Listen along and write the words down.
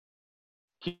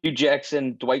Hugh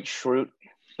Jackson, Dwight Schrute,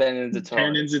 Ben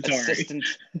Zartari, assistant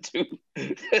to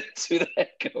the head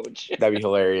coach. That'd be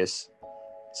hilarious.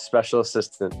 Special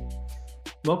assistant.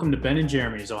 Welcome to Ben and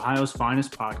Jeremy's Ohio's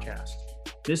Finest podcast.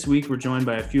 This week, we're joined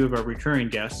by a few of our recurring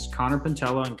guests, Connor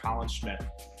Pantella and Colin Schmidt.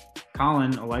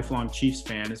 Colin, a lifelong Chiefs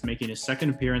fan, is making his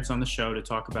second appearance on the show to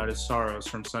talk about his sorrows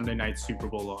from Sunday night's Super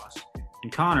Bowl loss.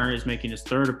 And Connor is making his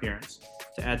third appearance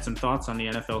to add some thoughts on the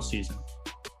NFL season.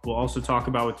 We'll also talk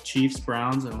about what the Chiefs,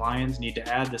 Browns, and Lions need to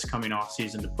add this coming off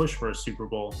season to push for a Super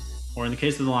Bowl, or in the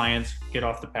case of the Lions, get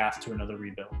off the path to another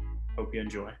rebuild. Hope you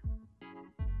enjoy.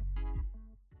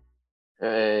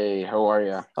 Hey, how are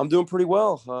you? I'm doing pretty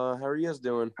well. How are you guys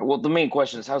doing? Well, the main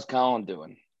question is, how's Colin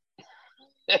doing?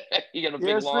 He got a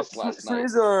big loss last night.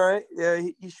 He's all right. Yeah,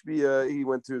 he should be. He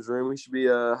went to his room. He should be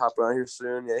hopping out here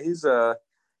soon. Yeah, he's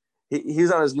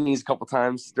he's on his knees a couple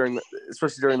times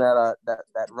especially during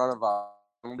that run of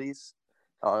penalties.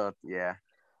 Yeah.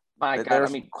 My God,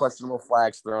 there's questionable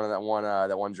flags thrown in that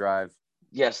one drive.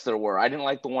 Yes, there were. I didn't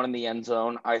like the one in the end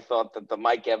zone. I thought that the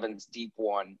Mike Evans deep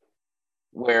one,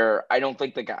 where I don't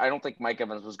think Mike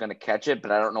Evans was going to catch it,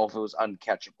 but I don't know if it was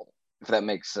uncatchable. If that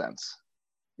makes sense.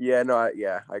 Yeah, no, I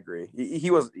agree. He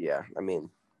was, yeah. I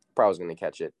mean, probably was going to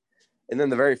catch it. And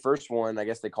then the very first one, I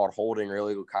guess they called holding or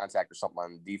illegal contact or something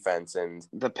on defense, and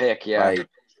the pick, yeah.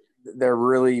 There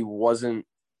really wasn't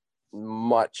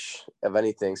much of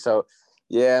anything. So,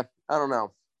 yeah, I don't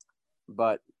know.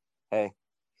 But hey,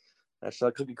 that's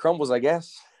how cookie crumbles, I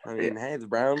guess. I mean, Hey, the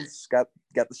Browns got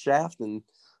the shaft, and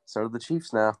so did the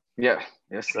Chiefs now. Yeah,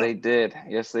 yes, they did.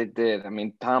 Yes, they did. I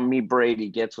mean, Tommy Brady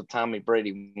gets what Tommy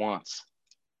Brady wants.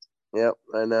 Yep,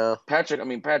 I know. Patrick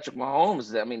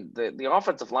Mahomes, I mean, the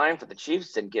offensive line for the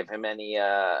Chiefs didn't give him any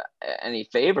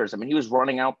favors. I mean, he was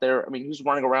running out there. I mean, he was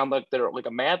running around like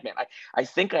a madman. I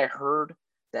think I heard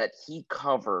that he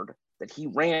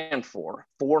ran for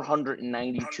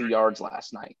 492 yards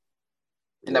last night.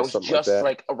 And that was just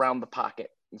like around the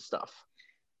pocket and stuff.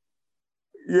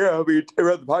 Yeah, I mean,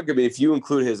 around the pocket, if you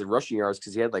include his rushing yards,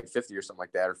 because he had like 50 or something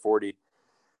like that, or 40.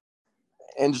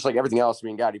 And just like everything else, I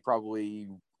mean, God, he probably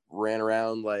ran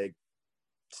around like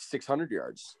 600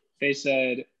 yards. They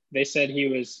said he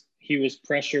was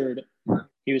pressured.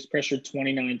 He was pressured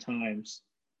 29 times,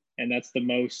 and that's the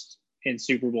most in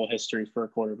Super Bowl history for a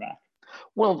quarterback.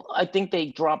 Well, I think they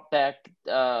dropped back.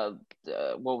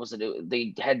 What was it?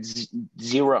 They had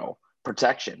zero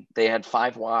protection. They had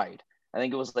 5 wide. I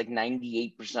think it was like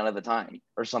 98% of the time,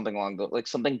 or something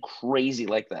something crazy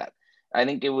like that. I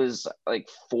think it was like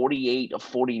 48 of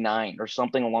 49 or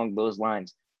something along those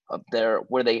lines up there,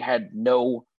 where they had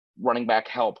no running back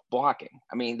help blocking.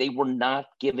 I mean, they were not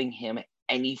giving him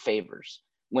any favors.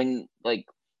 When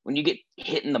you get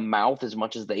hit in the mouth as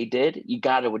much as they did, you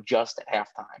got to adjust at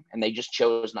halftime, and they just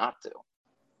chose not to.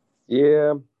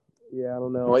 Yeah, I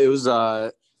don't know. It was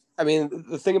I mean,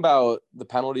 the thing about the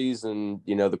penalties and,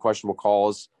 the questionable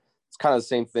calls, it's kind of the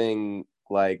same thing.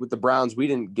 Like with the Browns, we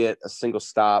didn't get a single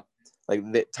stop. Like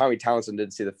Tommy Townsend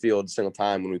didn't see the field a single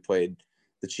time when we played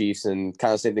the Chiefs, and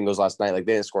kind of the same thing goes last night. Like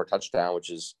they didn't score a touchdown, which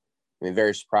is, I mean,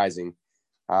 very surprising.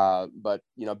 But,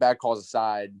 bad calls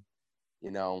aside,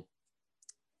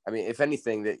 I mean, if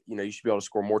anything, that, you should be able to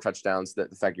score more touchdowns.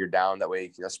 That the fact you're down that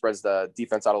way, spreads the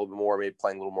defense out a little bit more, maybe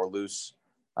playing a little more loose.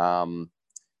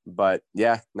 But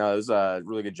yeah, no, it was a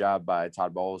really good job by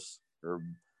Todd Bowles or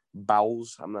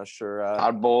Bowles. I'm not sure.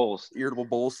 Todd Bowles. Irritable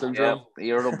bowel syndrome. Yeah,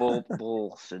 irritable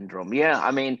bowel syndrome. Yeah, I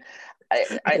mean,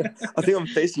 I think I'm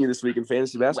facing you this week in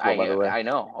fantasy basketball, by the way. I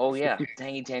know. Oh, yeah.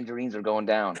 Tangy tangerines are going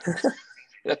down.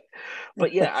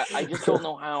 But, yeah, I just don't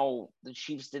know how the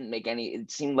Chiefs didn't make any –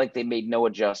 it seemed like they made no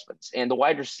adjustments. And the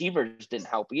wide receivers didn't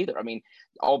help either. I mean,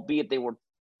 albeit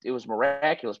it was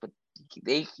miraculous, but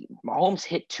Mahomes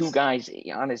hit 2 guys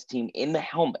on his team in the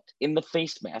helmet, in the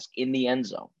face mask, in the end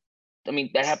zone. I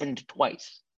mean, that happened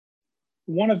twice.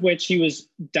 One of which he was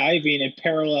diving and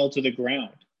parallel to the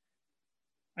ground.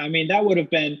 I mean, that would have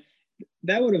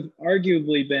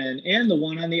arguably been, and the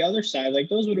one on the other side, like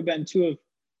those would have been 2 of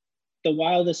the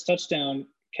wildest touchdown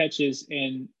catches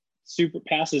in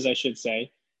passes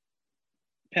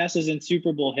in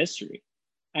Super Bowl history.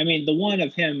 I mean, the one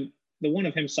of him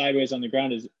sideways on the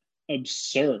ground is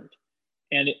absurd,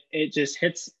 and it just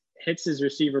hits his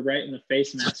receiver right in the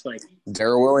face mask. Like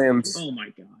Darrell Williams. Oh my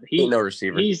God, he's no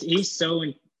receiver. He's so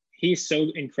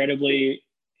incredibly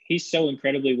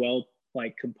well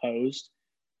like composed,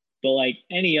 but like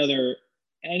any other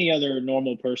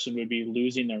normal person would be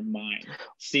losing their mind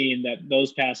seeing that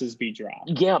those passes be dropped.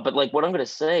 Yeah, but like what I'm going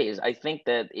to say is I think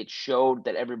that it showed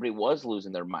that everybody was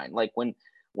losing their mind. Like when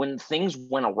things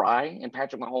went awry and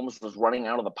Patrick Mahomes was running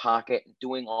out of the pocket,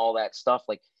 doing all that stuff,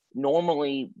 like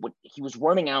normally he was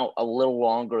running out a little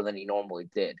longer than he normally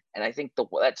did. And I think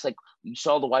that's like, you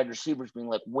saw the wide receivers being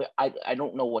like, I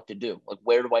don't know what to do. Like,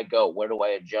 where do I go? Where do I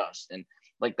adjust? And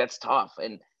like, that's tough.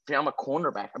 And if I'm a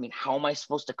cornerback, I mean, how am I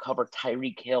supposed to cover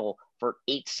Tyreek Hill for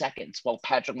 8 seconds while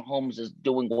Patrick Mahomes is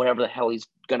doing whatever the hell he's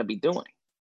going to be doing?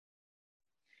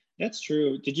 That's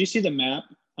true. Did you see the map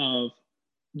of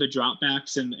the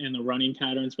dropbacks and the running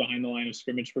patterns behind the line of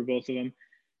scrimmage for both of them?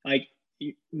 Like,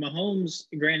 Mahomes,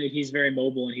 granted, he's very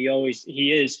mobile and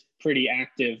he is pretty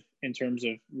active in terms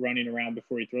of running around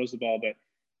before he throws the ball. But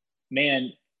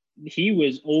man, he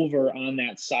was over on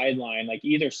that sideline, like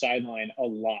either sideline, a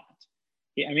lot.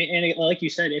 Yeah, I mean, and like you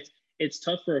said, it's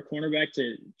tough for a cornerback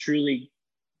to truly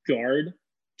guard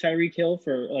Tyreek Hill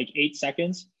for like 8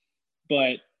 seconds.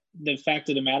 But the fact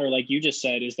of the matter, like you just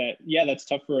said, is that, yeah, that's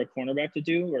tough for a cornerback to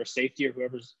do, or a safety, or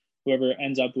whoever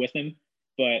ends up with him.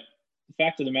 But the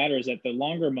fact of the matter is that the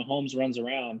longer Mahomes runs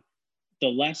around, the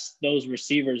less those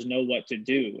receivers know what to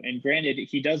do. And granted,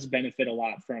 he does benefit a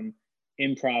lot from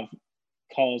improv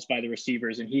calls by the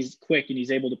receivers, and he's quick and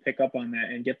he's able to pick up on that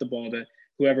and get the ball to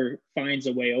whoever finds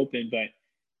a way open. But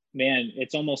man,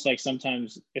 it's almost like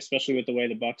sometimes, especially with the way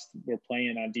the Bucs were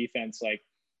playing on defense, like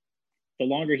the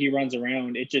longer he runs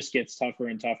around, it just gets tougher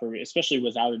and tougher, especially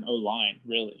without an O-line,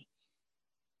 really.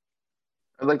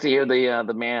 I'd like to hear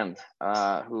the man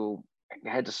who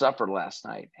had to suffer last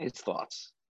night, his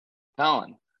thoughts.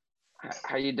 Colin,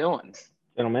 how you doing?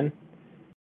 Gentlemen.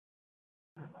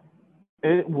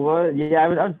 It was, yeah, I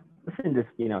was listening to,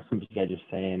 some of you guys are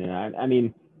saying, and I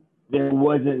mean, there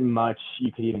wasn't much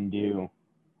you could even do.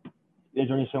 There's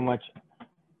only so much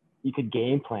you could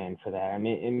game plan for that. I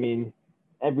mean,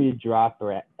 every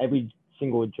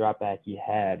single drop back he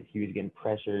had, he was getting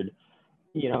pressured.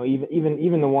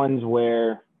 Even the ones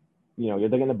where, you're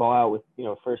getting the ball out with,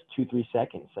 first 2-3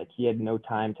 seconds. Like, he had no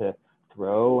time to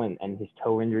throw, and his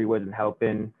toe injury wasn't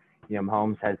helping.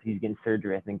 Mahomes he's getting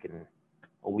surgery, I think, in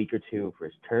a week or two for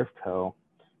his turf toe.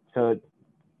 So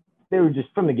they were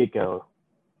just, from the get-go,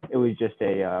 it was just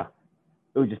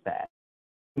bad.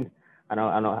 I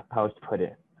don't know how else to put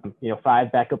it.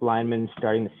 5 backup linemen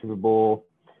starting the Super Bowl.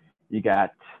 You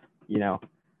got,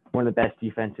 one of the best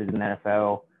defenses in the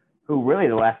NFL, who really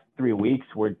the last 3 weeks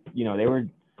were, they were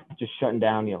just shutting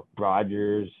down,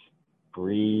 Rodgers,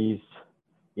 Breeze,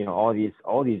 all these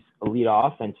elite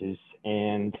offenses.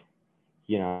 And,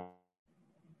 I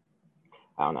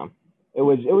don't know. It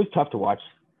was tough to watch.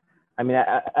 I mean,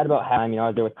 at about halftime, I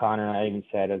was there with Connor, and I even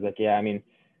said, I was like, yeah, I mean,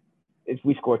 if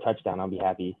we score a touchdown, I'll be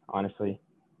happy, honestly.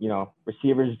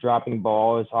 Receivers dropping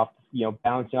balls off,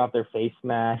 bouncing off their face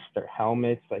masks, their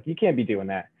helmets. Like, you can't be doing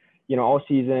that. All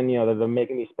season, they're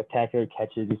making these spectacular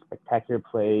catches, these spectacular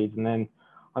plays. And then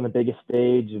on the biggest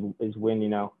stage is when,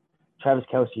 Travis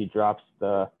Kelce drops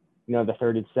the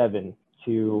 3rd and 7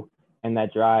 to end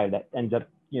that drive that ends up,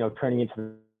 turning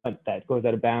into that goes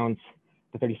out of bounds,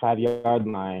 the 35-yard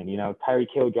line. Tyreek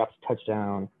Hill drops a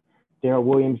touchdown. Darrell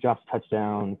Williams drops a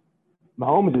touchdown.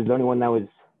 Mahomes is the only one that was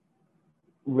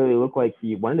really looked like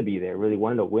he wanted to be there, really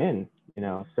wanted to win,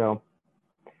 So,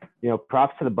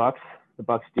 props to the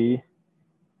Bucs D.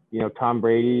 Tom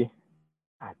Brady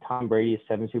has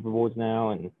 7 Super Bowls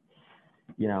now, and,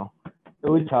 it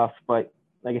was tough, but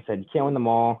like I said, you can't win them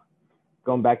all.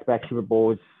 Going back-to-back Super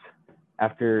Bowls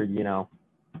after,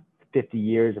 50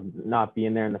 years of not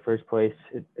being there in the first place,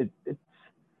 it's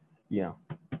you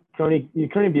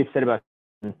couldn't be upset about,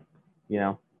 the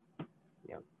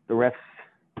refs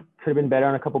could have been better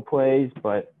on a couple plays,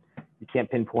 but you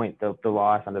can't pinpoint the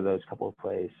loss onto those couple of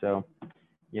plays. So,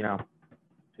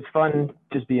 it's fun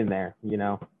just being there,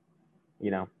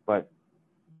 but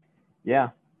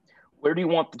yeah. Where do you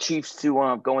want the Chiefs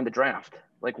to go in the draft?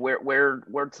 Like,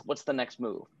 what's the next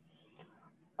move?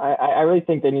 I really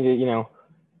think they need to,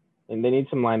 and they need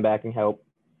some linebacking help.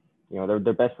 Their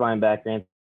best linebacker,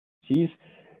 he's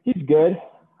good.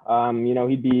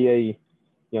 He'd be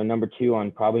a number 2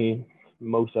 on probably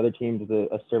most other teams with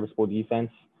a serviceable defense.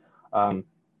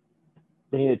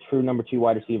 They need a true number 2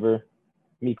 wide receiver.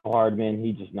 Mecole Hardman,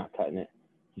 he's just not cutting it.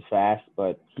 He's fast,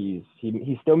 but he's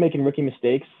still making rookie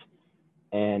mistakes.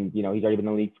 And, he's already been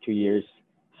in the league for 2 years.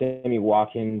 Sammy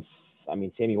Watkins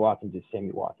is Sammy Watkins.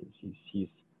 He's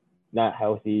not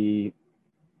healthy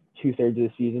 2/3 of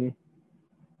the season.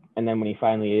 And then when he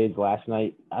finally is last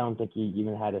night, I don't think he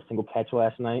even had a single catch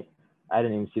last night. I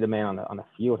didn't even see the man on the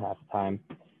field half the time.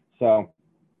 So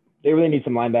they really need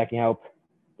some linebacking help.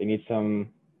 They need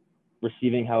some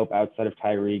receiving help outside of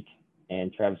Tyreek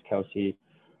and Travis Kelce.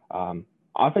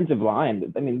 Offensive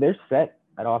line, they're set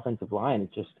at offensive line.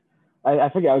 It's just, I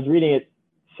forget, I was reading it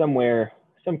somewhere.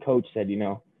 Some coach said,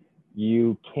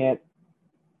 you can't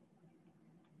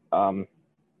you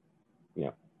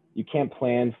know, you can't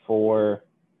plan for,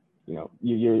 you know,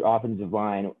 your offensive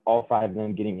line, all 5 of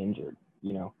them getting injured.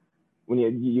 You know, when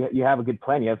you have a good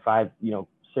plan, you have 5, you know,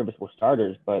 serviceable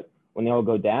starters, but when they all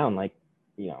go down, like,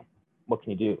 you know, what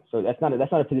can you do? So that's not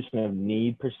a position of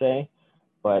need per se,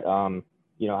 but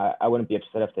you know, I wouldn't be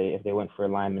upset if they went for a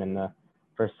lineman in the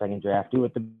first, second draft. Do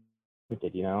what the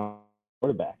did, you know,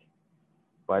 quarterback.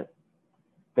 But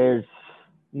there's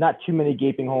not too many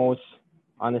gaping holes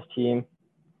on this team.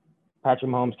 Patrick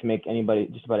Mahomes can make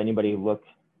just about anybody look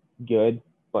good,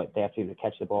 but they have to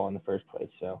catch the ball in the first place.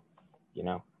 So, you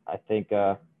know, I think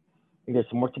there's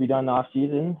some work to be done in the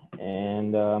offseason,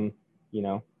 and you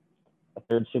know, a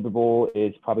 3rd Super Bowl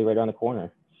is probably right around the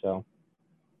corner. So.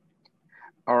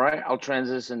 All right, I'll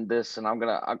transition this, and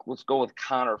let's go with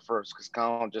Connor first, because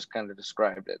Colin just kind of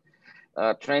described it.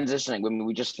 Transitioning, when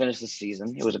we just finished the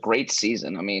season, it was a great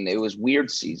season. I mean, it was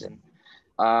weird season.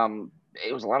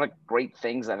 It was a lot of great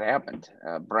things that happened.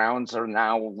 Browns are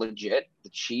now legit. The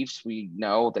Chiefs, we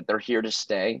know that they're here to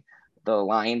stay. The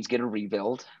Lions get a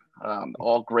rebuild.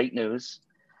 All great news.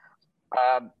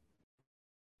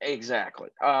 Exactly.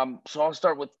 So I'll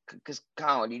start with, because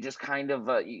Colin, you just kind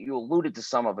of you alluded to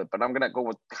some of it, but I'm gonna go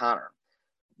with Connor.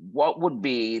 What would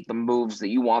be the moves that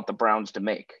you want the Browns to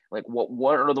make? Like,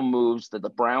 what are the moves that the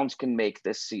Browns can make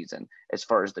this season, as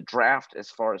far as the draft,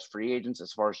 as far as free agents,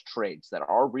 as far as trades, that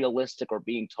are realistic or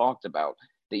being talked about,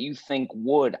 that you think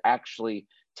would actually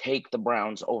take the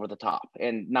Browns over the top?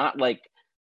 And not like,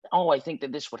 oh, I think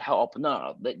that this would help.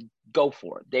 No, go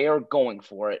for it. They are going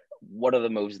for it. What are the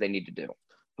moves they need to do?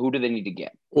 Who do they need to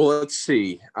get? Well, let's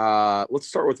see. Let's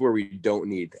start with where we don't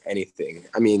need anything.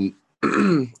 I mean,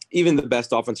 even the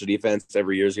best offense or defense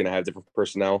every year is going to have different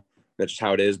personnel. That's just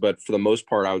how it is. But for the most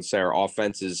part, I would say our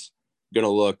offense is going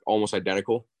to look almost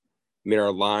identical. I mean,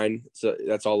 our line, so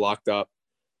that's all locked up.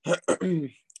 You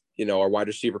know, our wide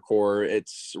receiver core,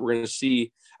 we're going to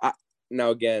see. Now,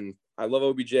 again, I love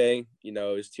OBJ. You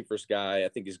know, he's team first guy. I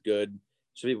think he's good.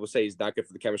 Some people say he's not good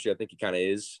for the chemistry. I think he kind of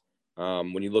is.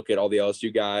 When you look at all the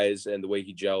LSU guys and the way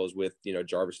he gels with, you know,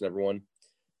 Jarvis and everyone.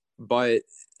 But,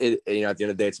 you know, at the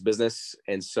end of the day, it's business.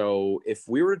 And so if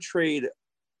we were to trade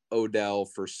Odell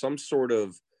for some sort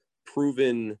of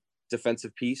proven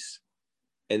defensive piece,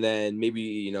 and then maybe,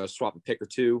 you know, swap a pick or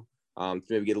two, to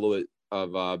maybe get a little bit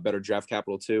of better draft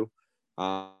capital too,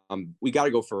 we got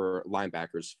to go for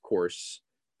linebackers, of course.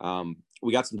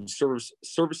 We got some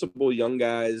serviceable young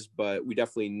guys, but we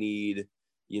definitely need,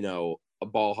 you know, a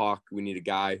ball hawk. We need a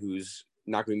guy who's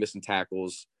not going to be missing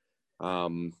tackles.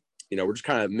 You know, we're just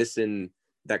kind of missing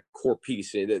that core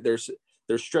piece. There's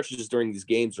stretches during these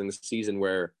games during the season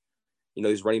where, you know,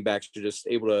 these running backs are just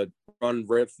able to run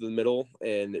right through the middle,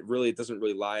 and it doesn't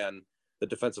really lie on the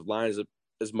defensive line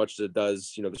as much as it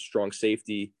does, you know, the strong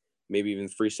safety, maybe even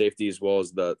free safety, as well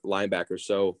as the linebacker.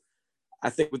 So I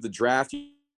think with the draft,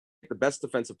 the best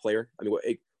defensive player, I mean,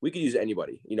 we could use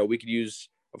anybody. You know, we could use,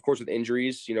 of course, with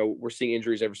injuries, you know, we're seeing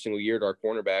injuries every single year to our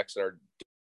cornerbacks and our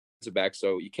defensive backs,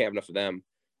 so you can't have enough of them.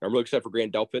 I'm really excited for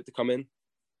Grant Delpit to come in,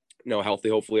 you know, healthy,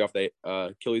 hopefully off the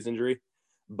Achilles injury.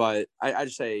 But I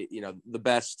just say, you know, the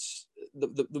best,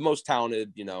 the most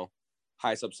talented, you know,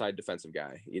 highest upside defensive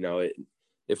guy. You know,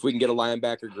 if we can get a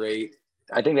linebacker, great.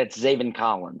 I think that's Zaven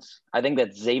Collins.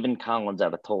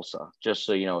 Out of Tulsa. Just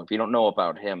so you know, if you don't know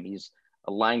about him, he's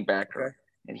a linebacker,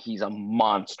 and he's a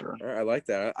monster. All right, I like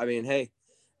that. I mean, hey,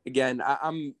 again,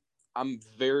 I'm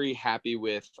very happy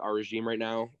with our regime right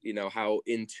now. You know, how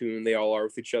in tune they all are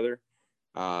with each other.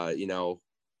 You know,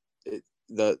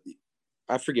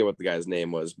 I forget what the guy's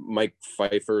name was, Mike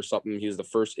Pfeiffer or something. He was the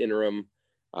first interim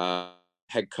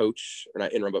head coach, or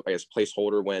not interim, but I guess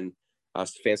placeholder when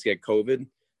Stefanski had COVID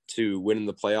to win in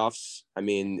the playoffs. I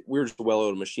mean, we were just well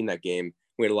able to machine that game.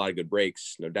 We had a lot of good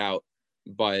breaks, no doubt.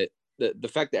 But the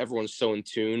fact that everyone's so in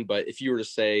tune, but if you were to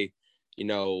say, you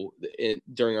know,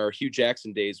 during our Hugh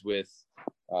Jackson days with,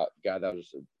 God, that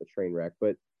was a train wreck.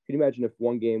 But can you imagine if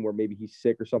one game where maybe he's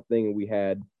sick or something and we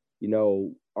had, you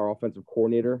know, our offensive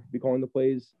coordinator be calling the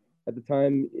plays at the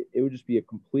time, it would just be a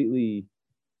completely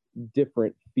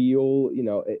different feel. You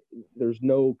know, there's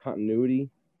no continuity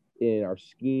in our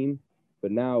scheme.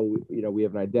 But now, you know, we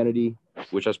have an identity,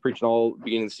 which I was preaching all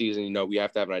beginning of the season. You know, we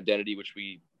have to have an identity, which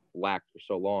we lacked for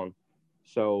so long.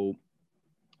 So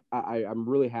I'm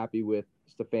really happy with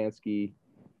Stefanski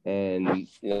and,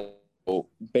 you know,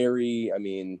 Barry. I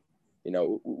mean, you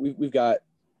know, we've got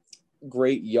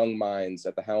great young minds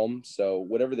at the helm. So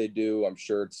whatever they do, I'm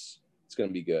sure it's going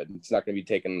to be good. It's not going to be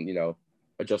taking, you know,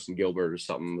 a Justin Gilbert or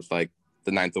something with like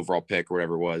the 9th overall pick or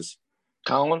whatever it was.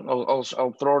 Colin,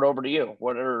 I'll throw it over to you.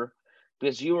 What are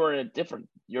because you're in a different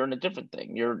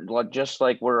thing. You're just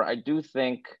like where I do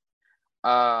think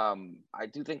that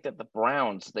the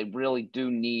Browns, they really do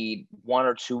need one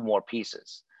or two more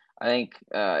pieces. I think,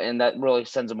 and that really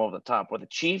sends them over the top. With the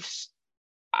Chiefs,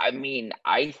 I mean,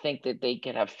 I think that they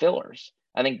can have fillers.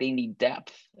 I think they need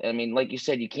depth. I mean, like you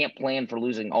said, you can't plan for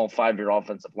losing all 5 of your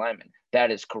offensive linemen.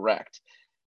 That is correct.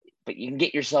 But you can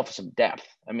get yourself some depth.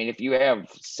 I mean, if you have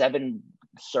 7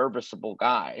 serviceable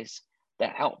guys,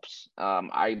 that helps.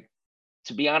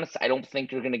 To be honest, I don't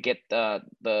think you're going to get the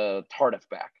Tardif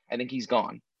back. I think he's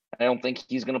gone. I don't think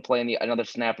he's going to play another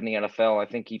snap in the NFL. I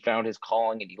think he found his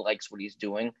calling and he likes what he's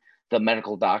doing. The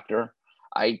medical doctor.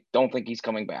 I don't think he's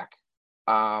coming back.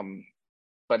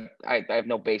 But I have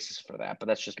no basis for that. But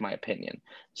that's just my opinion.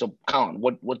 So, Colin,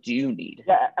 what do you need?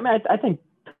 Yeah, I mean, I think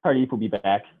Tardif will be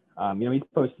back. He's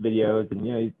posted videos and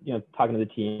you know talking to the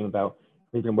team about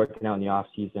he's been working out in the off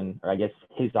season, or I guess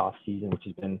his off season, which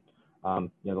has been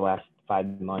the last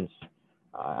 5 months.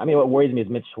 I mean, what worries me is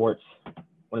Mitch Schwartz,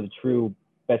 one of the true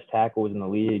best tackles in the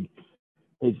league.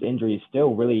 His injury is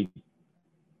still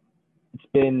it's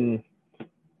been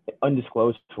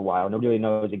undisclosed for a while. Nobody really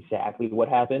knows exactly what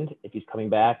happened, if he's coming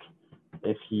back,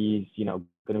 if he's, going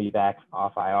to be back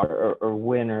off IR or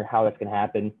when or how that's going to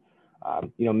happen.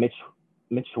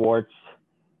 Mitch Schwartz,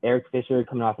 Eric Fisher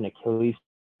coming off an Achilles.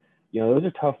 Those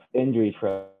are tough injuries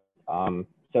for us.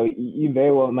 So you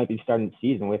very well might be starting the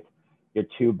season with your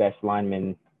 2 best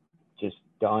linemen just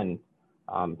done.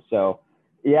 So,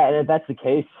 yeah, if that's the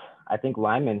case, I think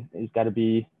lineman has got to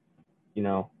be,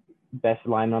 best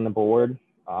lineman on the board.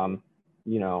 Come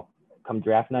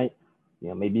draft night,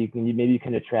 maybe you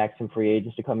can attract some free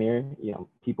agents to come here.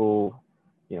 People,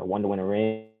 want to win a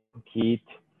ring, compete.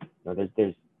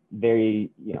 There's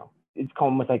very, it's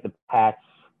almost like the Pats,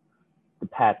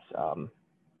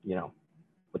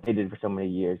 what they did for so many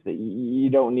years. That you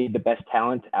don't need the best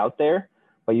talent out there,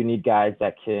 but you need guys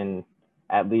that can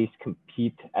at least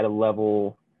compete at a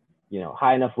level,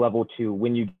 high enough level to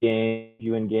win you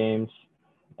in games.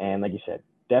 And like you said,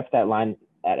 depth at line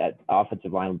at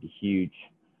offensive line would be huge.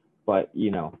 But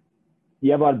you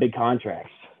have a lot of big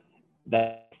contracts.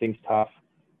 That thing's tough.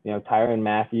 Tyrann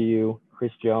Mathieu,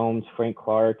 Chris Jones, Frank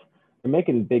Clark, they're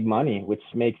making big money, which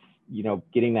makes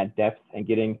getting that depth and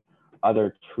getting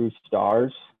other true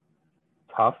stars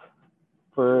tough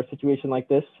for a situation like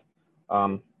this.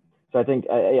 So I think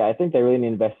they really need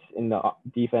to invest in the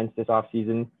defense this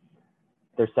offseason.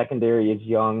 Their secondary is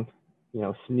young.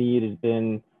 Snead has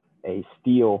been a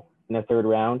steal in the 3rd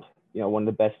round. One of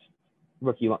the best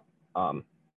rookie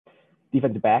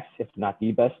defensive backs, if not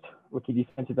the best rookie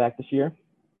defensive back this year.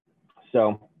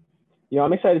 So,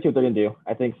 I'm excited to see what they're gonna do.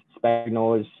 I think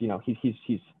Spagnuolo is,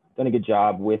 he's done a good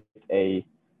job with a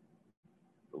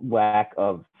lack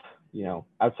of,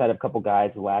 outside of a couple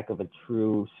guys, lack of a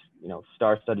true,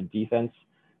 star-studded defense.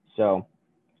 So,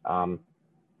 like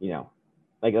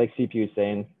CPU was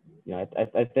saying,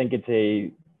 I think it's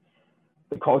the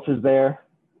culture's there.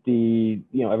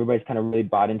 Everybody's kind of really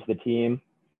bought into the team.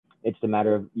 It's a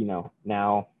matter of,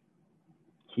 now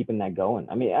keeping that going.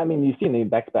 I mean, you've seen the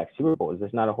back-to-back Super Bowls.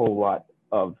 There's not a whole lot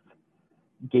of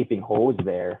gaping holes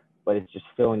there, but it's just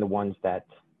filling the ones that,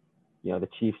 the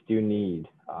Chiefs do need.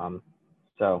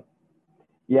 So,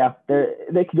 yeah,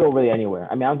 they could go really anywhere.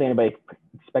 I mean, I don't think anybody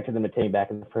expected them to take back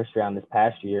in the 1st round this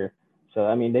past year. So,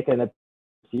 I mean, they could end up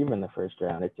receiver in the 1st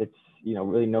round. It's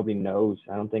really nobody knows.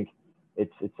 I don't think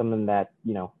it's something that,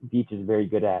 Beach is very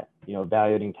good at,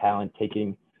 evaluating talent,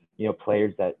 taking,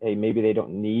 players that, hey, maybe they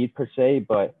don't need per se,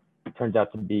 but it turns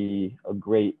out to be a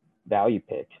great value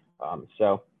pick.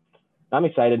 So I'm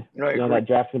excited. Right, that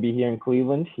draft's going to be here in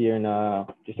Cleveland here in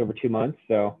just over 2 months.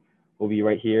 So we'll be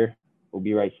right here.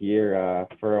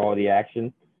 For all the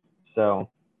action. So,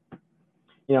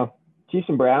 Chiefs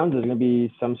and Browns, there's going to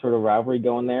be some sort of rivalry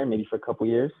going there, maybe for a couple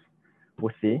years.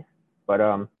 We'll see. But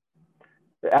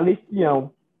at least,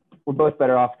 we're both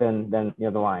better off than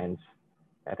the Lions.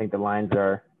 I think the Lions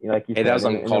are, like you said, that was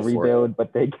in a rebuild,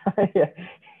 but they got,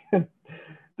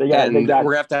 we're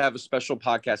going to have a special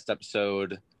podcast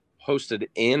episode hosted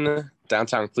in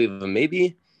downtown Cleveland.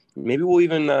 Maybe we'll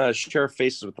even share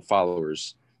faces with the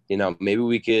followers. Maybe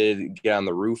we could get on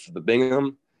the roof of the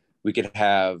Bingham. We could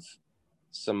have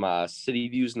some city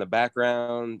views in the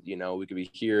background. We could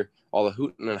be here, all the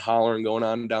hooting and hollering going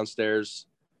on downstairs.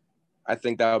 I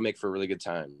think that would make for a really good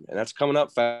time. And that's coming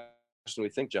up faster than we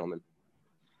think, gentlemen.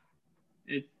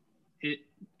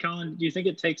 Colin, do you think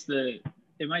it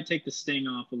might take the sting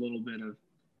off a little bit of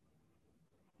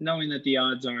knowing that the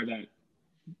odds are that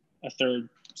a 3rd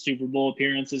Super Bowl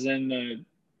appearance is in the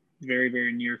very,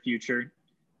 very near future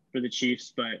for the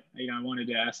Chiefs? But, I wanted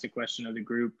to ask the question of the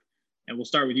group. And we'll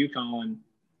start with you, Colin.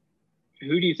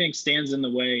 Who do you think stands in the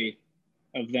way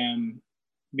of them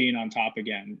being on top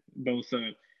again? Who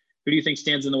do you think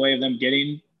stands in the way of them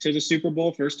getting to the Super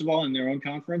Bowl, first of all, in their own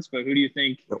conference? But who do you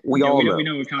think – we know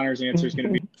what Connor's answer is going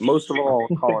to be. Most of all,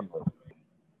 Colin.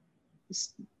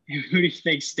 Who do you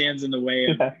think stands in the way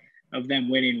of them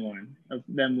winning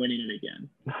it again?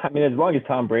 I mean, as long as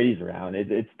Tom Brady's around,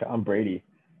 it's Tom Brady.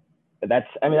 That's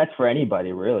for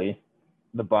anybody, really.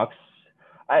 The Bucs.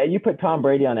 You put Tom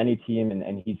Brady on any team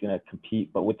and he's going to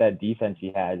compete, but with that defense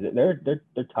he has, they're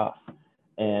tough.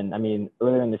 And I mean,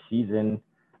 earlier in the season,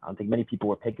 I don't think many people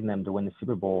were picking them to win the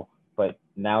Super Bowl, but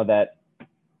now that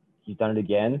he's done it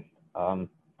again,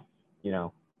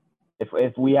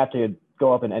 if we have to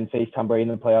go up and face Tom Brady in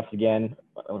the playoffs again,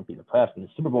 I wouldn't be in the playoffs in the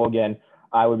Super Bowl again,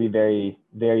 I would be very,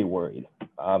 very worried.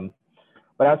 But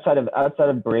outside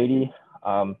of Brady,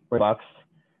 Bucs,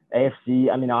 AFC,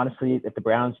 I mean, honestly, if the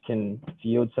Browns can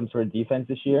field some sort of defense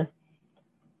this year,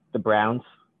 the Browns,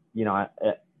 it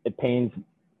doesn't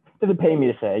pain me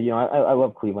to say, I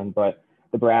love Cleveland, but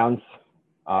the Browns,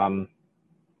 the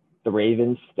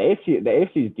Ravens, the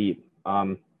AFC is deep.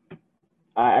 I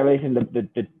really think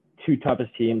the two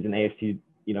toughest teams in the AFC,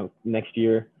 next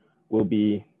year will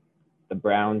be the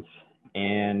Browns,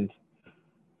 and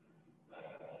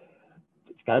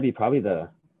it's got to be probably the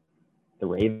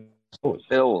Ravens.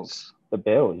 Bills. The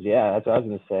Bills, yeah, that's what I was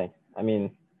going to say. I mean,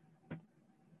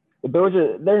 the Bills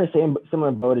they're in the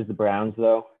similar boat as the Browns,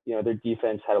 though. Their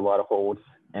defense had a lot of holes,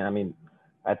 and I mean,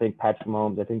 I think Patrick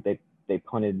Mahomes, I think they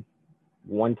punted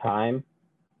one time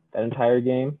that entire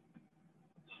game.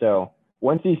 So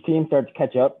once these teams start to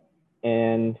catch up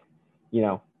and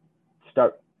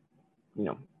start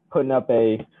putting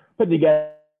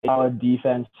together a solid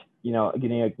defense,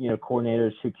 getting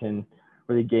coordinators who can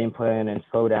really game plan and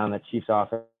slow down the Chiefs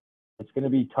offense, it's going to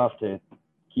be tough to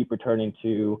keep returning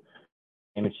to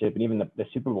championship and even the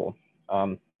Super Bowl.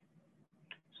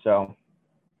 So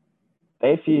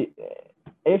AFC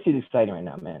is exciting right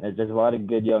now, man. There's a lot of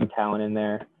good young talent in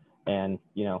there, and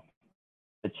the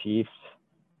Chiefs.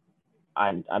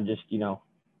 I'm just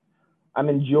I'm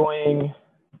enjoying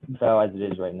so as it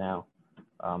is right now.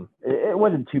 It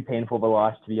wasn't too painful of a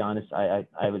loss, to be honest. I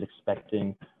didn't expect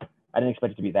it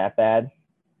to be that bad,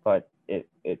 but it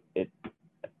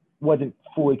wasn't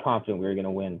fully confident we were going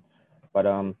to win. But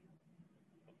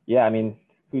yeah, I mean,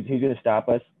 who's going to stop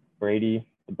us? Brady,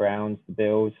 the Browns, the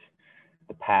Bills,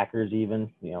 the Packers,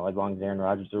 even. As long as Aaron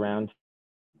Rodgers is around,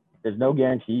 there's no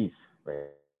guarantees, right?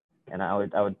 And I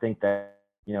would think that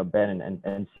Ben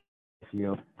and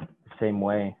feel the same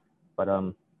way, but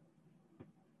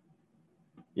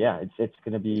yeah, it's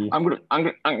gonna be. I'm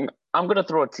gonna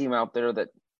throw a team out there that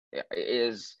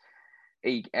is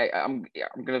I'm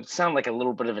gonna sound like a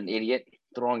little bit of an idiot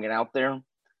throwing it out there,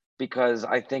 because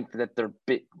I think that they're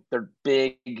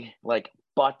big,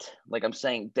 but I'm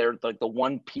saying they're like the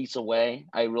one piece away.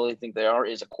 I really think they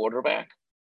is a quarterback,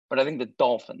 but I think the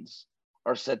Dolphins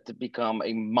are set to become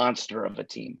a monster of a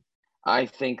team. I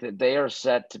think that they are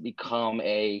set to become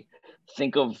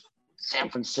think of San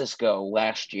Francisco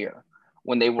last year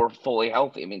when they were fully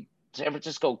healthy. I mean, San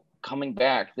Francisco coming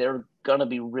back, they're going to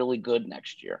be really good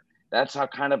next year. That's how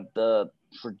kind of the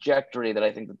trajectory that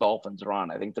I think the Dolphins are on.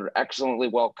 I think they're excellently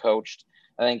well coached.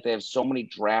 I think they have so many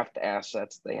draft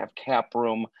assets. They have cap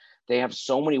room. They have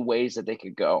so many ways that they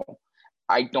could go.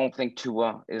 I don't think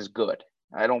Tua is good.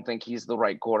 I don't think he's the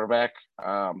right quarterback.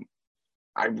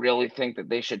 I really think that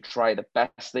they should try the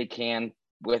best they can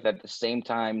with, at the same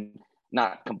time,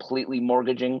 not completely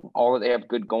mortgaging all that they have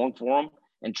good going for them,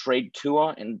 and trade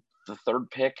Tua and the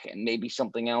third pick and maybe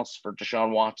something else for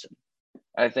Deshaun Watson.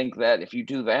 I think that if you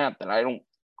do that, then I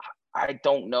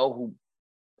don't know who.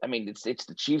 I mean, it's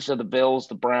the Chiefs or the Bills,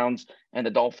 the Browns, and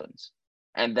the Dolphins.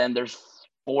 And then there's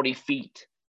 40 feet,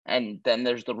 and then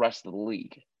there's the rest of the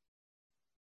league.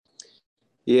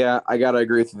 Yeah, I got to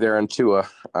agree with you there on Tua.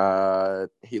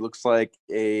 He looks like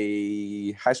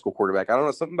a high school quarterback. I don't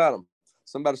know, something about him.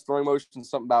 Something about his throwing motion,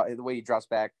 something about the way he drops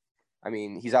back. I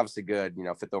mean, he's obviously good,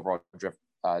 fifth overall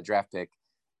draft pick.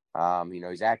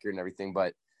 He's accurate and everything,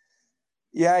 but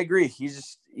yeah, I agree.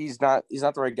 He's not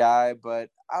the right guy, but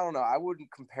I don't know. I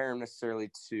wouldn't compare him necessarily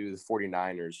to the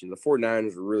 49ers. The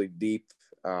 49ers were really deep,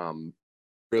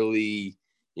 really,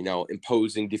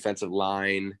 imposing defensive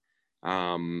line.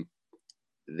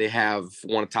 They have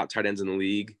one of the top tight ends in the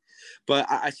league, but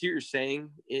I see what you're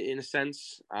saying in a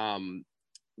sense.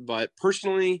 But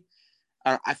personally,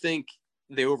 I think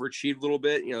they overachieved a little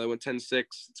bit. They went 10-6.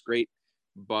 It's great,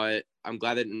 but I'm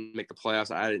glad they didn't make the playoffs.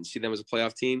 I didn't see them as a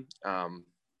playoff team,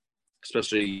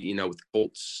 especially, with the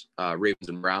Colts, Ravens,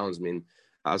 and Browns. I mean,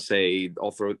 I'll say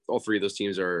all three of those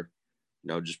teams are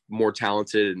just more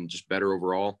talented and just better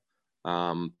overall.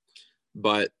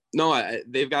 But no,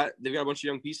 they've got a bunch of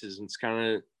young pieces, and it's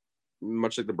kind of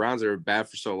much like the Browns. They were bad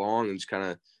for so long, and just kind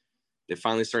of they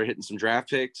finally started hitting some draft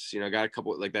picks. Got a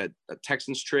couple like that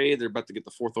Texans trade. They're about to get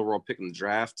the 4th overall pick in the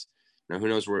draft. Who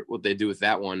knows what they do with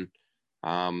that one?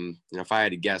 If I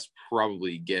had to guess,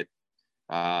 probably get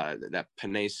that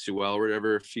Penei Sewell or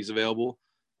whatever if he's available.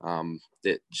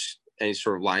 That any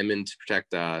sort of lineman to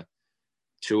protect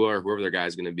Tua or whoever their guy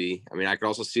is going to be. I mean, I could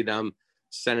also see them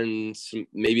sending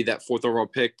maybe that 4th overall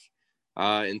pick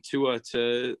in Tua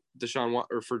to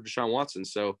Deshaun Watson.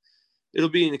 So it'll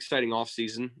be an exciting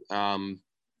offseason.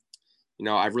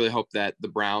 I really hope that the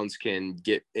Browns can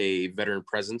get a veteran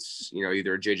presence,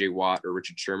 either a J.J. Watt or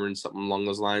Richard Sherman, something along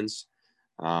those lines.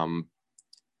 And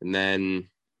then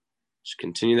just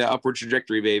continue that upward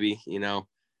trajectory, baby. We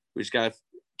just got to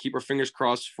keep our fingers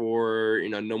crossed for,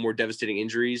 no more devastating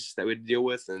injuries that we had to deal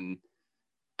with and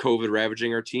COVID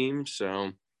ravaging our team.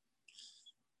 So,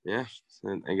 yeah,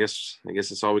 I guess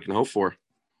that's all we can hope for.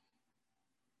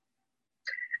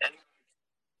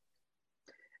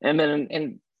 And then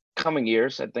in coming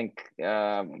years, I think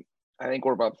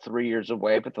we're about 3 years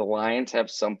away, but the Lions have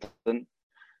something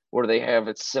where they have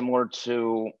it similar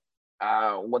to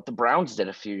what the Browns did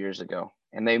a few years ago,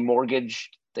 and they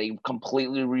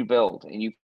completely rebuild, and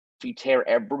you tear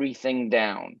everything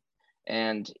down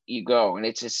and you go, and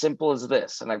it's as simple as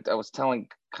this. And I was telling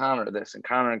Connor this, and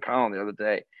Connor and Colin the other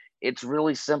day, it's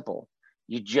really simple.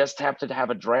 You just have to have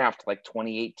a draft like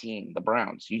 2018, the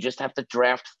Browns. You just have to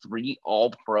draft 3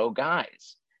 all-pro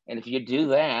guys. And if you do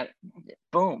that,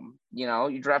 boom,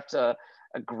 you draft a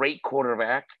great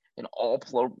quarterback, an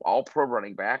all-pro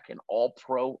running back, an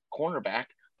all-pro cornerback.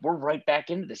 We're right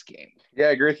back into this game. Yeah,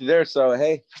 I agree with you there. So,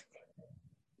 hey,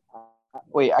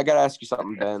 wait, I got to ask you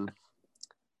something, Ben.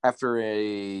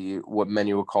 After what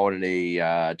many will call it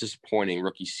a disappointing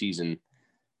rookie season,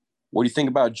 what do you think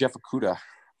about Jeff Okudah?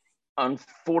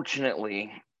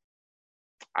 Unfortunately,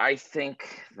 I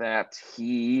think that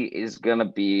he is going to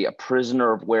be a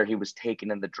prisoner of where he was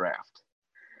taken in the draft.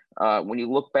 When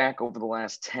you look back over the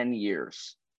last 10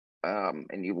 years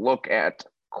and you look at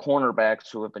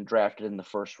cornerbacks who have been drafted in the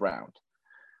first round,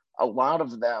 a lot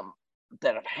of them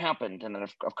that have happened and that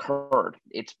have occurred,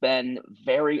 it's been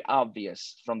very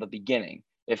obvious from the beginning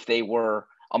if they were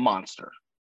a monster.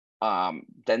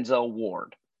 Denzel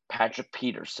Ward, Patrick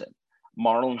Peterson,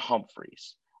 Marlon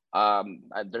Humphreys.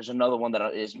 There's another one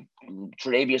that is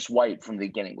Tre'Davious White from the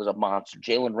beginning was a monster.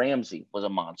 Jalen Ramsey was a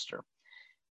monster.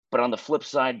 But on the flip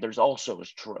side, there's also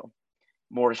is true.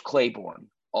 Morris Claiborne,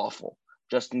 awful.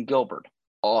 Justin Gilbert,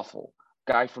 awful.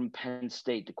 Guy from Penn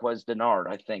State, DeQuez Denard,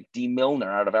 I think. D.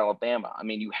 Milner out of Alabama. I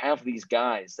mean, you have these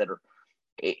guys that are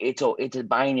it's a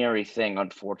binary thing,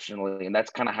 unfortunately, and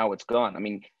that's kind of how it's gone. I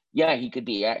mean, yeah, he could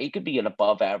be an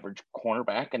above average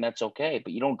cornerback, and that's okay.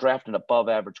 But you don't draft an above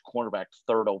average cornerback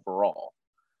 3rd overall.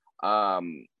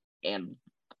 And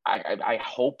I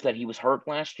hope that he was hurt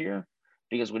last year,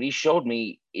 because what he showed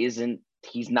me he's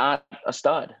not a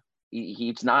stud.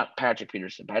 He's not Patrick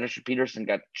Peterson. Patrick Peterson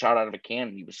got shot out of a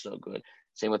cannon. He was so good.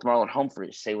 Same with Marlon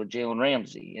Humphreys. Same with Jalen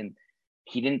Ramsey, and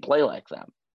he didn't play like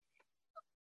them.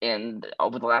 And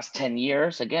over the last 10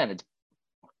 years, again, it's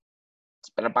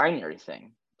been a binary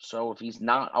thing. So if he's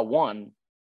not a 1,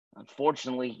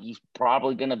 unfortunately, he's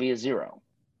probably going to be a 0.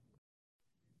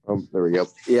 Oh, there we go.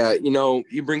 Yeah,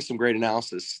 you bring some great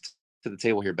analysis to the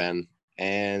table here, Ben.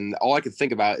 And all I could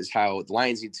think about is how the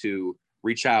Lions need to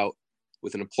reach out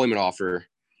with an employment offer,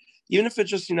 even if it's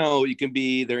just, you can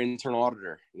be their internal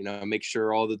auditor, make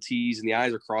sure all the T's and the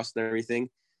I's are crossed and everything,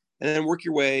 and then work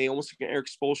your way almost like an Eric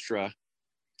Spoelstra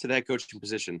to that coaching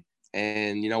position.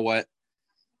 And you know what?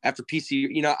 After PC,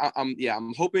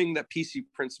 I'm hoping that PC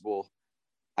principal,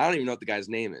 I don't even know what the guy's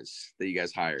name is that you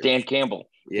guys hired. Dan Campbell.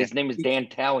 Yeah. His name is Dan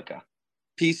Talica.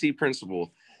 PC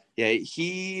principal. Yeah,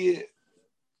 he,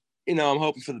 I'm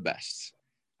hoping for the best.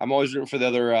 I'm always rooting for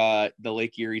the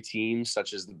Lake Erie teams,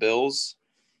 such as the Bills,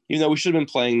 even though we should have been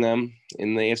playing them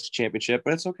in the AFC Championship,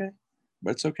 but it's okay.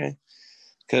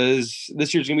 Because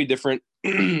this year's going to be different.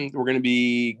 We're going to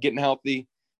be getting healthy.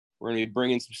 We're going to be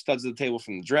bringing some studs to the table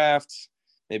from the draft,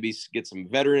 maybe get some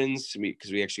veterans,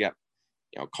 because we actually got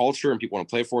culture and people want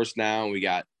to play for us now, and we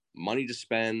got money to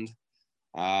spend.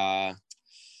 It's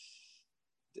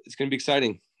going to be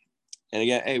exciting. And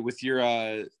again, hey, with your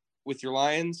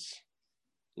Lions,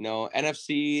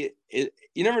 NFC,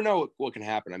 you never know what can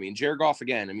happen. I mean, Jared Goff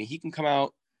again. I mean, he can come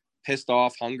out pissed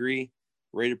off, hungry,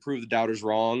 ready to prove the doubters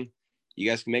wrong. You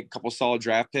guys can make a couple solid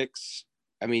draft picks.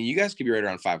 I mean, you guys could be right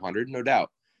around 500, no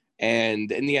doubt.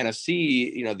 And in the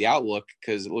NFC, the outlook,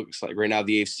 because it looks like right now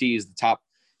the AFC is the top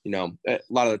a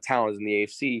lot of the talent is in the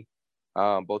AFC,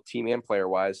 both team and player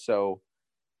wise. So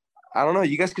I don't know.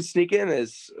 You guys could sneak in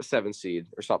as a 7 seed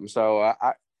or something. So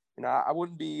I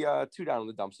wouldn't be too down in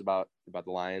the dumps about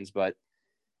the Lions, but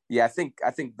yeah, I think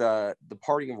the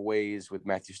parting of ways with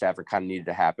Matthew Stafford kind of needed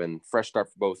to happen. Fresh start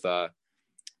for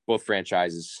both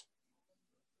franchises.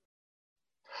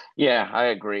 Yeah, I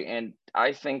agree, and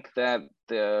I think that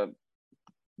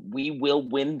we will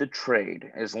win the trade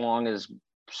as long as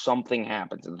something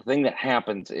happens. And the thing that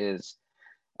happens is,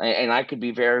 and I could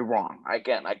be very wrong.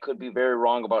 Again, I could be very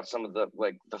wrong about some of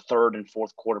the third and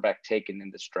fourth quarterback taken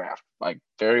in this draft. Like,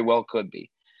 very well could be.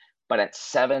 But at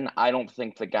 7, I don't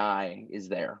think the guy is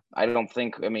there. I don't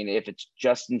think, if it's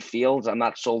Justin Fields, I'm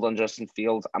not sold on Justin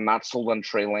Fields. I'm not sold on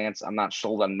Trey Lance. I'm not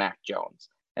sold on Mac Jones.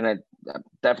 And I'm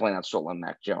definitely not sold on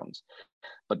Mac Jones.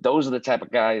 But those are the type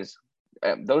of guys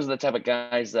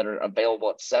that are available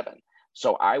at 7.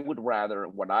 So I would rather,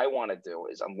 what I want to do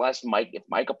is, if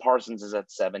Micah Parsons is at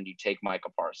 7, you take Micah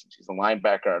Parsons. He's a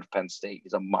linebacker out of Penn State.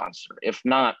 He's a monster. If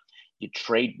not, you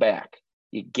trade back.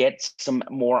 You get some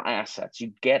more assets.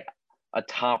 You get a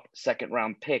top second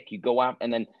round pick. You go out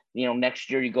and then, next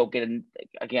year you go get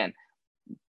again,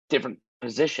 different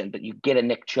position, but you get a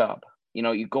Nick Chubb.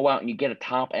 You go out and you get a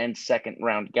top end second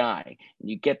round guy. And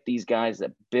you get these guys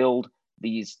that build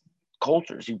these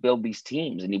cultures, you build these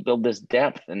teams, and you build this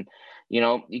depth. And,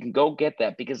 you can go get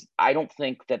that, because I don't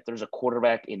think that there's a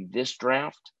quarterback in this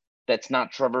draft that's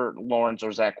not Trevor Lawrence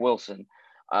or Zach Wilson.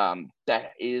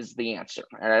 That is the answer.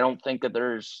 And I don't think that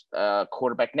there's a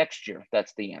quarterback next year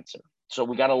that's the answer. So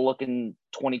we got to look in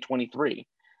 2023.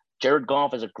 Jared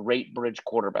Goff is a great bridge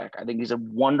quarterback. I think he's a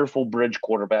wonderful bridge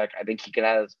quarterback. I think he can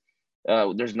have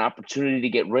there's an opportunity to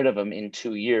get rid of him in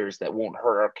 2 years that won't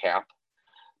hurt our cap.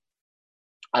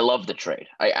 I love the trade.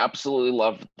 I absolutely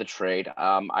love the trade.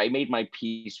 I made my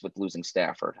peace with losing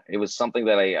Stafford. It was something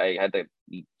that I had to,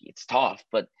 it's tough,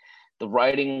 but the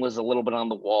writing was a little bit on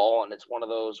the wall, and it's one of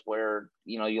those where,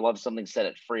 you love something, set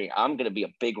it free. I'm going to be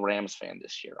a big Rams fan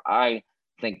this year. I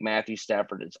think Matthew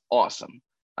Stafford is awesome.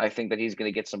 I think that he's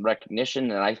going to get some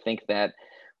recognition, and I think that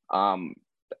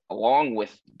along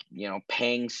with,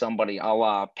 paying somebody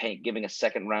giving a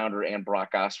second rounder and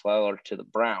Brock Osweiler to the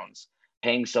Browns,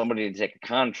 paying somebody to take a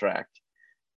contract,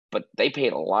 but they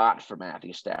paid a lot for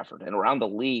Matthew Stafford. And around the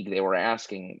league, they were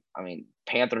asking,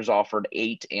 Panthers offered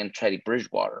 8 and Teddy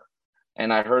Bridgewater.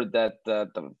 And I heard that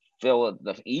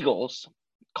the Eagles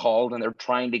called and they're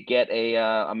trying to get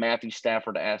a Matthew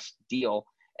Stafford-esque deal,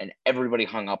 and everybody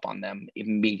hung up on them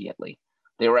immediately.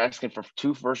 They were asking for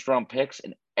 2 first-round picks,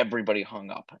 and everybody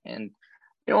hung up. And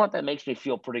you know what? That makes me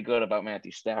feel pretty good about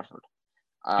Matthew Stafford.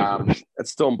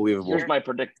 That's still unbelievable. Here's my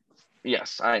prediction.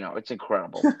 Yes, I know. It's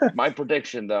incredible. My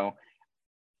prediction, though,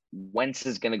 Wentz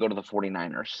is going to go to the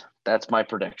 49ers. That's my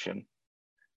prediction.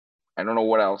 I don't know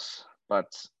what else, but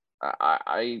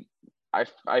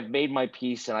I've made my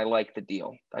peace, and I like the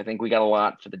deal. I think we got a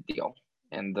lot for the deal,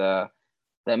 and that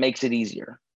makes it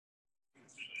easier.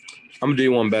 I'm going to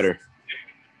do one better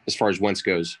as far as Wentz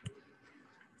goes.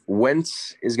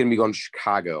 Wentz is going to be going to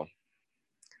Chicago,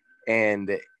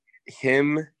 and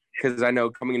him – because I know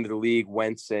coming into the league,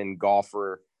 Wentz and Goff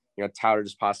were, touted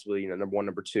as possibly, number 1,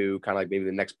 number 2, kind of like maybe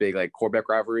the next big quarterback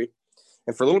rivalry.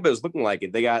 And for a little bit, it was looking like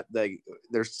it. They got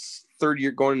their third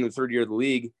year, going into the third year of the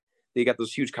league. They got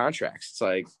those huge contracts. It's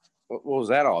like, what was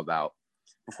that all about?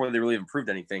 Before they really improved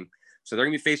anything. So they're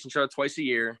going to be facing each other twice a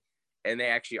year, and they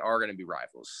actually are going to be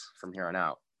rivals from here on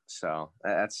out. So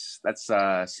that's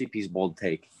CP's bold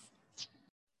take.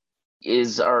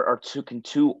 Can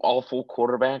 2 awful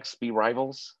quarterbacks be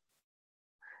rivals?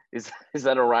 Is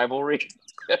that a rivalry?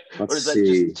 Or is that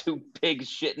just 2 pigs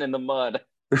shitting in the mud?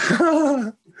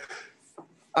 I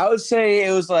would say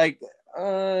it was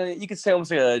you could say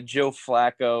almost like a Joe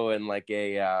Flacco and like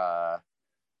a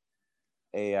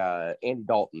Andy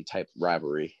Dalton type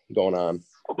rivalry going on.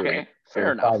 Okay,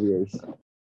 fair enough. 5 years.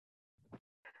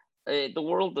 The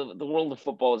world of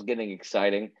football is getting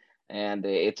exciting, and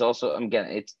it's also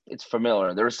it's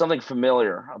familiar. There's something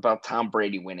familiar about Tom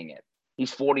Brady winning it.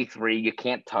 He's 43. You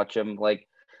can't touch him. Like,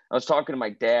 I was talking to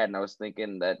my dad, and I was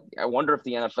thinking that I wonder if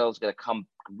the NFL is going to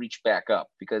reach back up,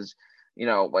 because,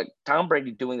 Tom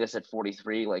Brady doing this at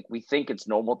 43, we think it's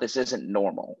normal. This isn't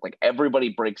normal. Everybody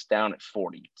breaks down at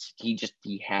 40.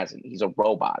 He hasn't. He's a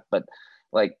robot. But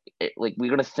we're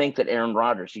going to think that Aaron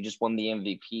Rodgers, he just won the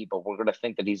MVP, but we're going to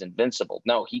think that he's invincible.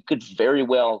 No, he could very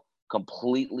well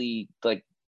completely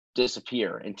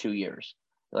disappear in 2 years.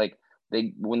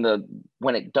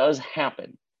 When it does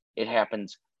happen, it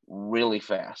happens really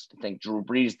fast. I think Drew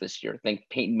Brees this year. I think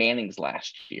Peyton Manning's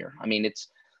last year.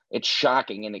 It's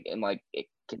shocking, and it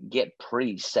can get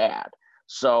pretty sad.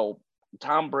 So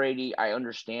Tom Brady, I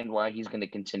understand why he's going to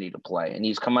continue to play. And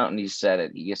he's come out and he said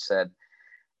it. He said,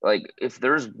 like, if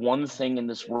there's one thing in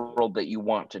this world that you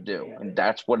want to do, and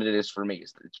that's what it is for me,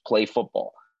 is it's play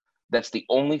football. That's the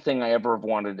only thing I ever have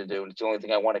wanted to do, and it's the only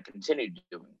thing I want to continue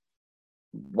doing.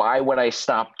 Why would I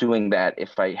stop doing that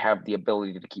if I have the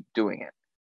ability to keep doing it?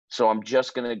 So I'm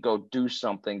just going to go do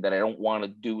something that I don't want to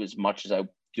do as much as I'm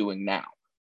doing now.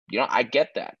 I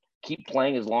get that. Keep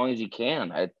playing as long as you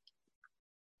can.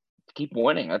 Keep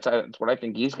winning. That's what I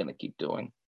think he's going to keep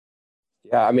doing.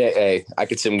 Yeah, I mean, hey, I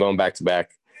could see him going back to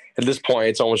back. At this point,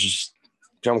 it's almost just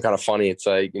become kind of funny. It's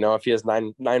like, if he has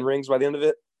nine rings by the end of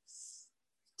it,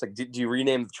 it's like, do you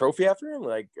rename the trophy after him?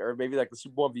 Like, or maybe like the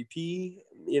Super Bowl MVP,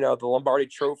 the Lombardi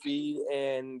Trophy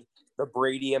and the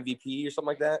Brady MVP or something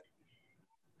like that?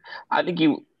 I think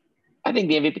the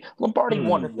MVP Lombardi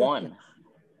won one.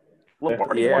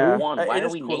 Lombardi won one. Why do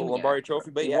we name Lombardi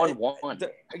Trophy? But he won one.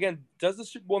 Again, does the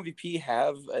Super Bowl MVP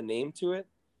have a name to it?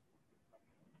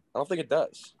 I don't think it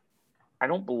does. I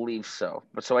don't believe so.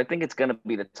 But so I think it's going to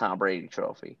be the Tom Brady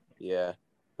Trophy. Yeah,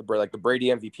 the Brady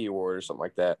MVP award or something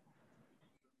like that.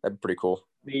 That'd be pretty cool.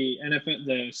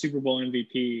 The Super Bowl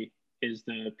MVP is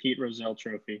the Pete Rozelle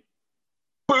Trophy.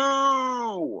 Boo!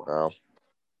 Oh.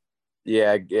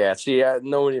 Yeah. See,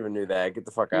 no one even knew that. Get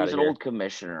the fuck out of here. He was an old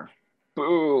commissioner.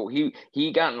 Boo!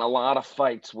 He got in a lot of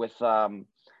fights with Al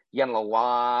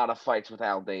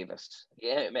Davis.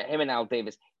 Yeah, him and Al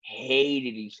Davis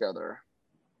hated each other.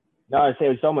 No, I'd say it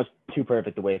was almost too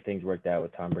perfect the way things worked out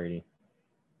with Tom Brady.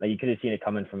 Like, you could have seen it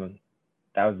coming from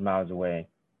 1,000 miles away.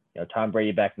 Tom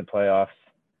Brady back in the playoffs,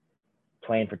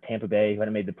 playing for Tampa Bay, who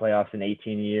hadn't made the playoffs in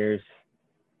 18 years.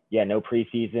 Yeah, no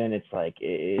preseason. It's like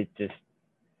it just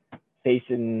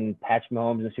facing Patrick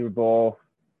Mahomes in the Super Bowl.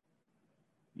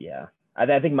 Yeah,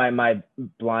 I think my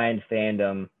blind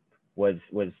fandom was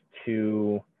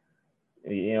too,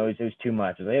 it was too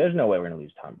much. It was like, there's no way we're gonna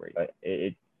lose Tom Brady. But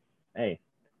hey,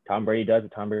 Tom Brady does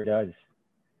what Tom Brady does.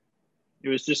 It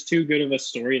was just too good of a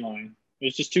storyline.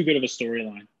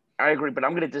 I agree, but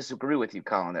I'm going to disagree with you,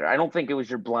 Colin. There, I don't think it was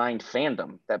your blind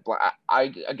fandom.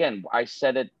 I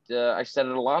said it. I said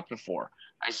it a lot before.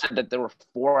 I said that there were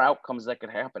 4 outcomes that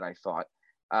could happen. I thought,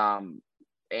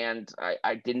 and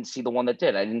I didn't see the one that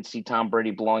did. I didn't see Tom Brady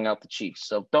blowing out the Chiefs.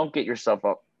 So don't get yourself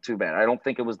up too bad. I don't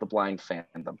think it was the blind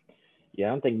fandom. Yeah, I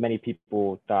don't think many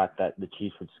people thought that the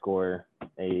Chiefs would score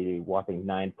a whopping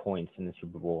 9 points in the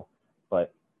Super Bowl.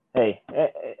 But hey,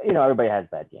 everybody has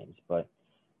bad games. But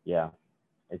yeah,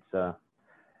 it's gonna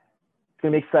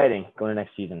be exciting going to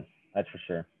next season. That's for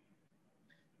sure.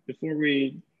 Before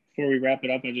we wrap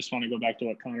it up, I just want to go back to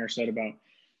what Connor said about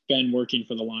Ben working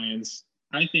for the Lions.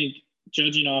 I think,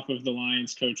 judging off of the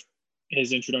Lions coach,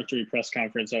 his introductory press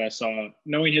conference that I saw,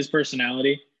 knowing his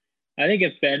personality, I think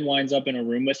if Ben winds up in a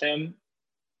room with him,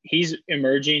 he's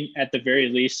emerging at the very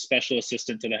least special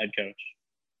assistant to the head coach.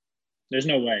 There's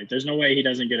no way he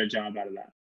doesn't get a job out of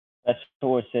that.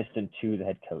 Special assistant to the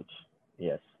head coach.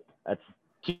 Yes, that's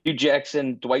Hugh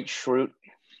Jackson, Dwight Schrute,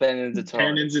 Ben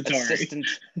Zatari. Assistant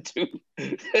to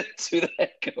the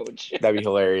head coach. That'd be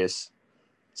hilarious.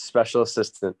 Special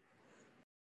assistant.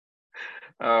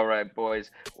 All right,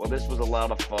 boys. Well, this was a lot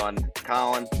of fun.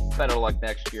 Colin, better luck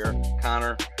next year.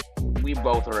 Connor, we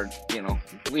both are,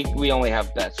 we only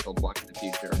have best of luck in the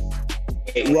future.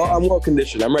 Well, I'm well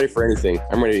conditioned. I'm ready for anything.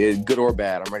 I'm ready, good or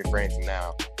bad. I'm ready for anything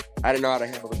now. I didn't know how to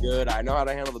handle the good. I know how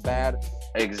to handle the bad.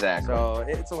 Exactly. So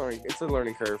it's a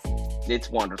learning curve. It's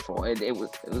wonderful. It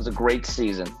was a great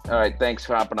season. All right, thanks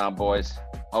for hopping on, boys.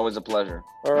 Always a pleasure.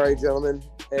 All right, gentlemen.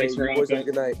 Hey, Thanks for you boys have a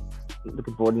good night.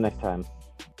 looking forward to next time.